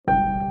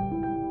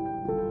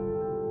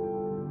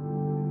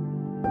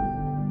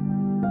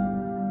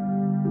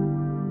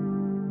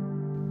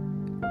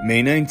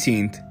May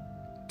 19th,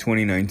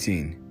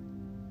 2019,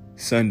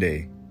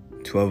 Sunday,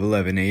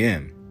 12:11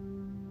 a.m.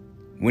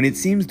 When it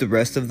seems the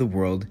rest of the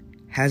world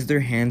has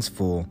their hands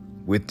full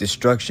with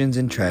destructions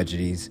and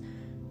tragedies,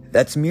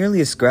 that's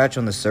merely a scratch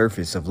on the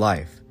surface of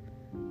life.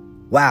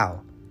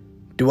 Wow,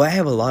 do I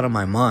have a lot on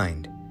my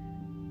mind?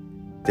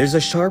 There's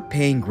a sharp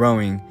pain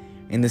growing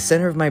in the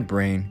center of my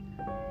brain.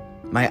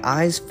 My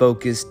eyes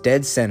focus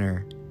dead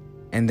center,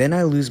 and then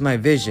I lose my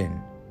vision,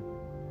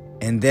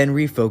 and then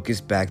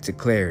refocus back to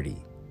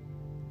clarity.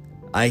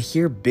 I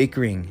hear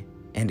bickering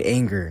and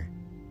anger.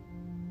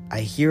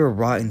 I hear a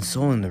rotten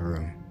soul in the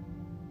room.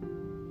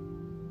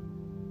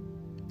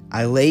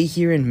 I lay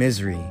here in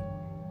misery,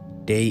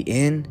 day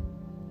in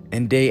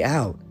and day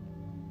out.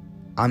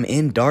 I'm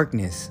in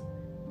darkness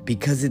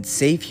because it's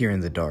safe here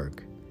in the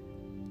dark.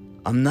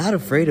 I'm not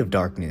afraid of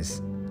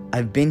darkness.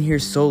 I've been here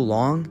so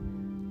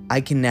long,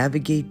 I can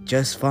navigate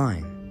just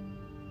fine.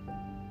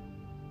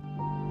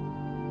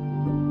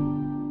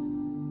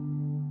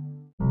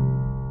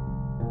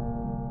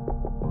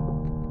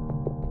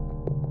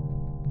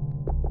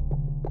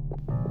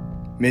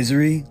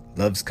 Misery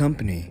loves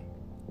company,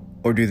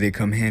 or do they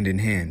come hand in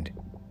hand?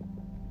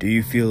 Do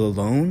you feel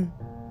alone,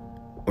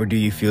 or do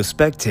you feel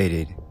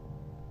spectated?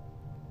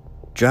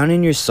 Drown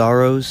in your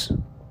sorrows,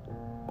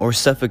 or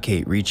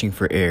suffocate reaching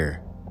for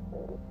air.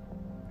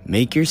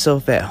 Make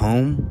yourself at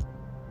home,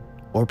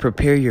 or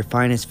prepare your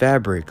finest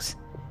fabrics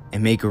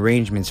and make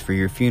arrangements for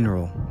your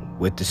funeral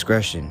with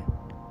discretion.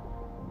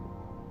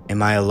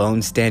 Am I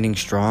alone standing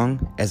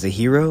strong as a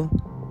hero,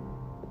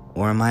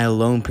 or am I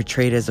alone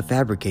portrayed as a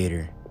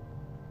fabricator?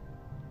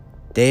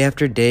 Day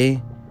after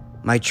day,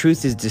 my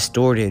truth is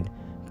distorted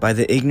by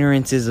the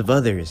ignorances of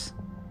others.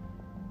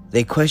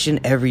 They question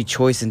every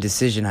choice and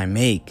decision I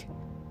make.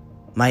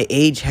 My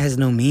age has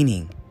no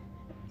meaning.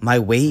 My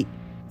weight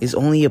is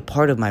only a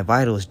part of my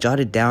vitals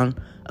jotted down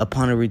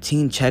upon a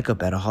routine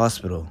checkup at a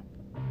hospital.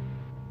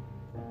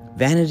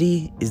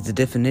 Vanity is the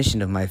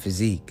definition of my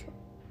physique.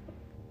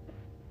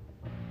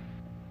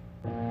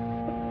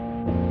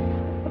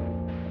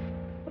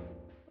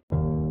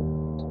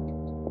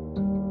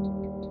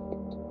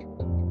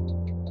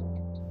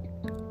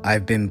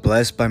 I've been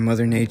blessed by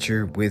Mother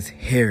Nature with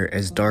hair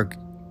as dark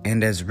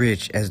and as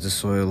rich as the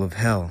soil of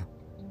hell,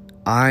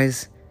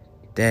 eyes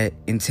that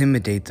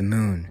intimidate the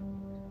moon,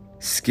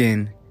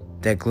 skin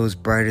that glows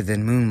brighter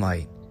than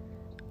moonlight.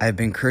 I've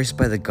been cursed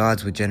by the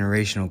gods with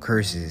generational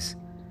curses.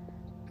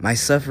 My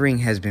suffering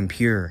has been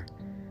pure.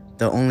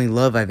 The only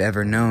love I've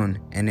ever known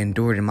and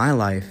endured in my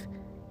life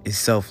is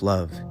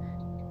self-love.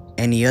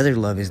 Any other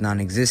love is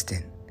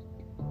non-existent.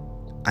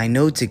 I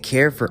know to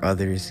care for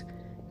others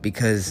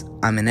because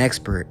I'm an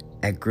expert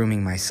at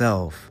grooming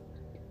myself.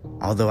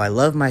 Although I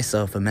love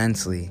myself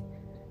immensely,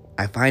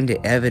 I find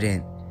it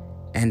evident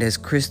and as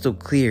crystal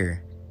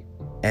clear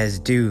as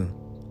dew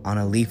on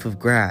a leaf of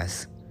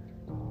grass.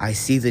 I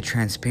see the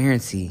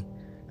transparency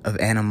of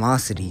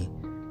animosity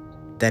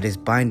that is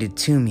binded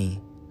to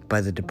me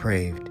by the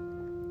depraved.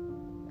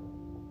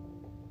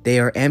 They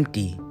are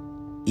empty,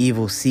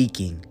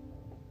 evil-seeking,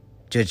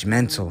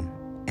 judgmental,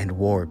 and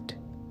warped.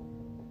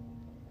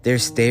 Their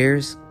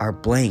stares are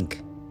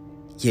blank,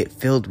 yet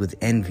filled with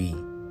envy.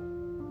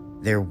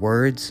 Their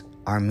words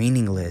are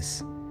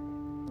meaningless,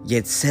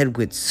 yet said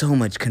with so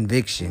much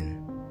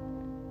conviction.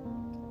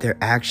 Their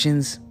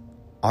actions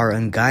are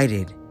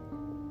unguided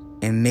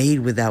and made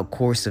without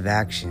course of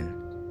action.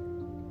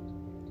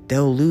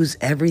 They'll lose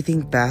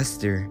everything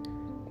faster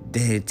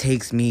than it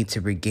takes me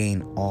to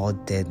regain all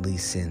deadly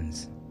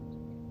sins.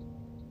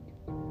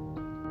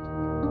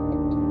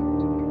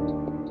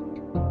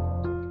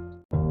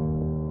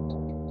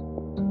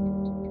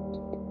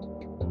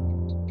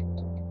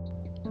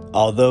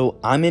 Although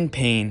I'm in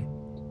pain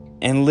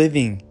and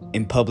living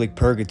in public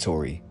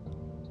purgatory,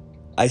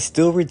 I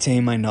still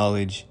retain my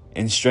knowledge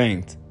and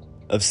strength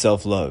of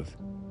self-love.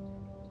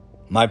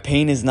 My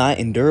pain is not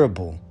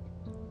endurable.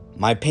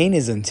 My pain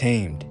is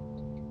untamed.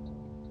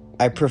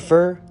 I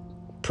prefer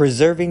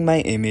preserving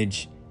my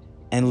image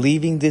and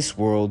leaving this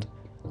world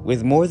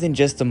with more than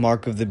just the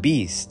mark of the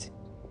beast.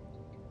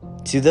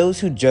 To those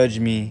who judge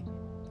me,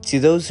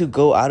 to those who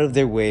go out of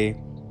their way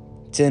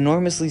to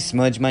enormously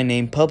smudge my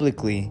name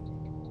publicly,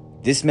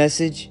 this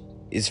message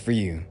is for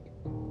you.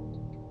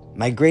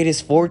 My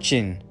greatest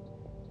fortune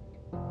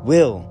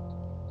will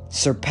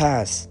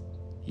surpass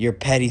your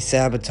petty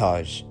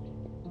sabotage.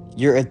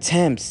 Your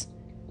attempts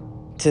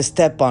to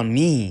step on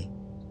me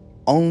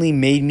only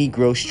made me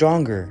grow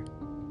stronger,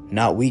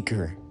 not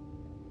weaker.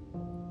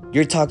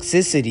 Your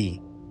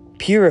toxicity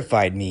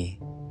purified me.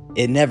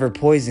 It never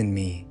poisoned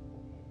me.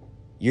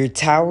 Your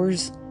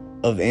towers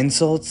of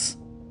insults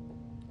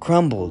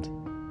crumbled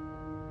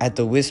at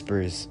the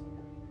whispers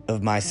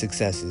of my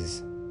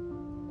successes.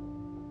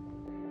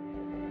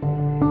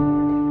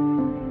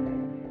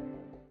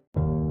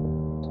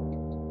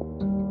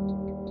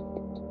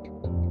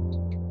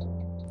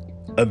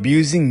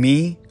 Abusing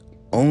me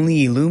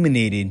only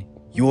illuminated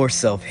your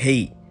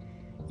self-hate.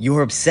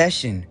 Your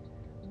obsession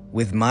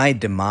with my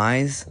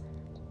demise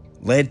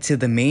led to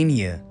the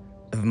mania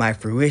of my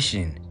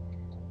fruition.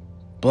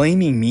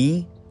 Blaming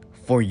me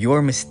for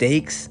your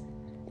mistakes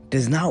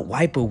does not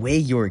wipe away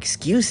your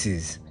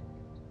excuses.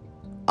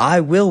 I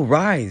will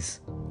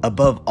rise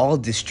above all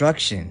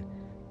destruction.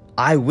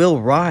 I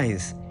will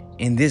rise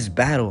in this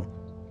battle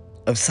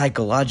of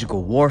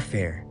psychological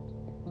warfare.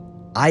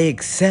 I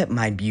accept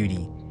my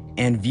beauty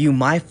and view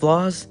my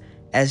flaws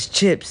as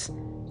chips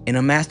in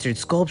a mastered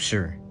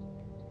sculpture.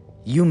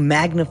 You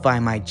magnify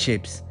my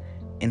chips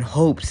in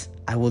hopes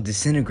I will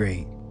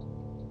disintegrate.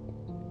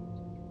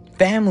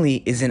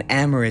 Family is an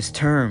amorous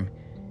term.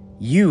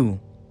 You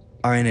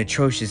are an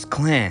atrocious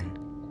clan.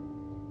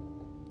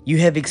 You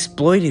have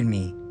exploited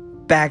me,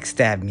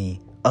 backstabbed me,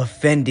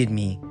 offended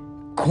me,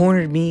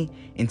 cornered me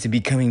into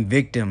becoming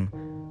victim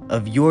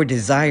of your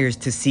desires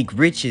to seek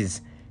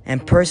riches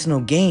and personal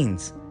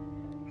gains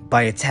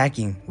by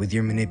attacking with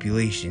your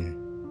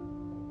manipulation.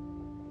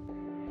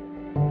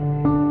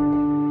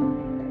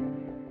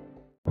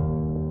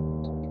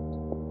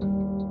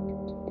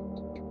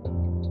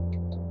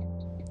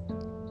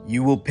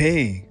 You will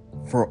pay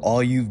for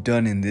all you've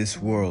done in this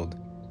world.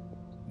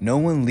 No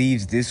one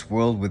leaves this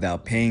world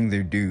without paying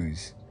their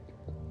dues.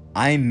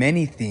 I am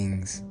many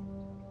things,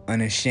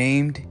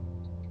 unashamed,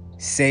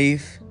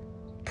 safe,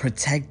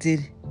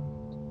 protected,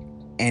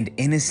 and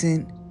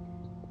innocent,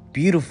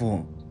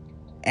 beautiful,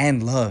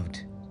 and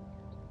loved.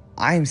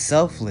 I am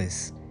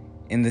selfless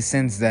in the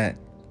sense that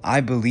I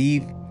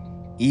believe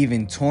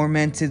even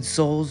tormented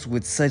souls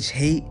with such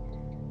hate,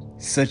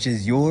 such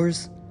as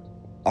yours,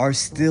 are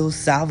still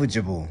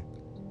salvageable.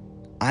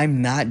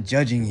 I'm not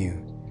judging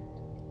you.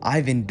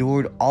 I've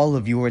endured all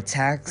of your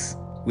attacks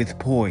with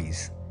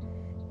poise.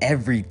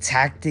 Every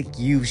tactic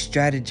you've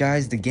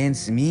strategized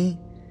against me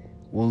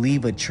will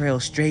leave a trail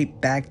straight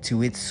back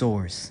to its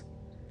source.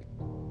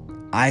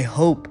 I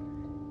hope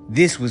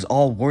this was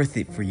all worth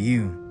it for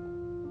you.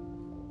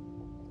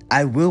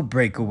 I will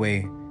break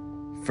away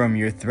from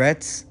your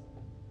threats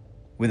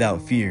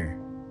without fear.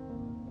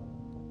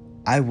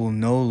 I will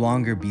no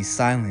longer be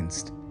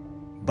silenced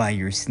by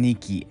your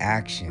sneaky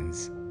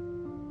actions.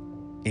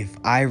 If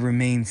I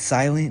remain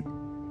silent,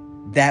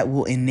 that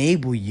will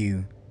enable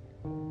you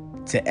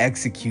to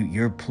execute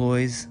your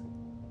ploys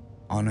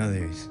on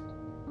others.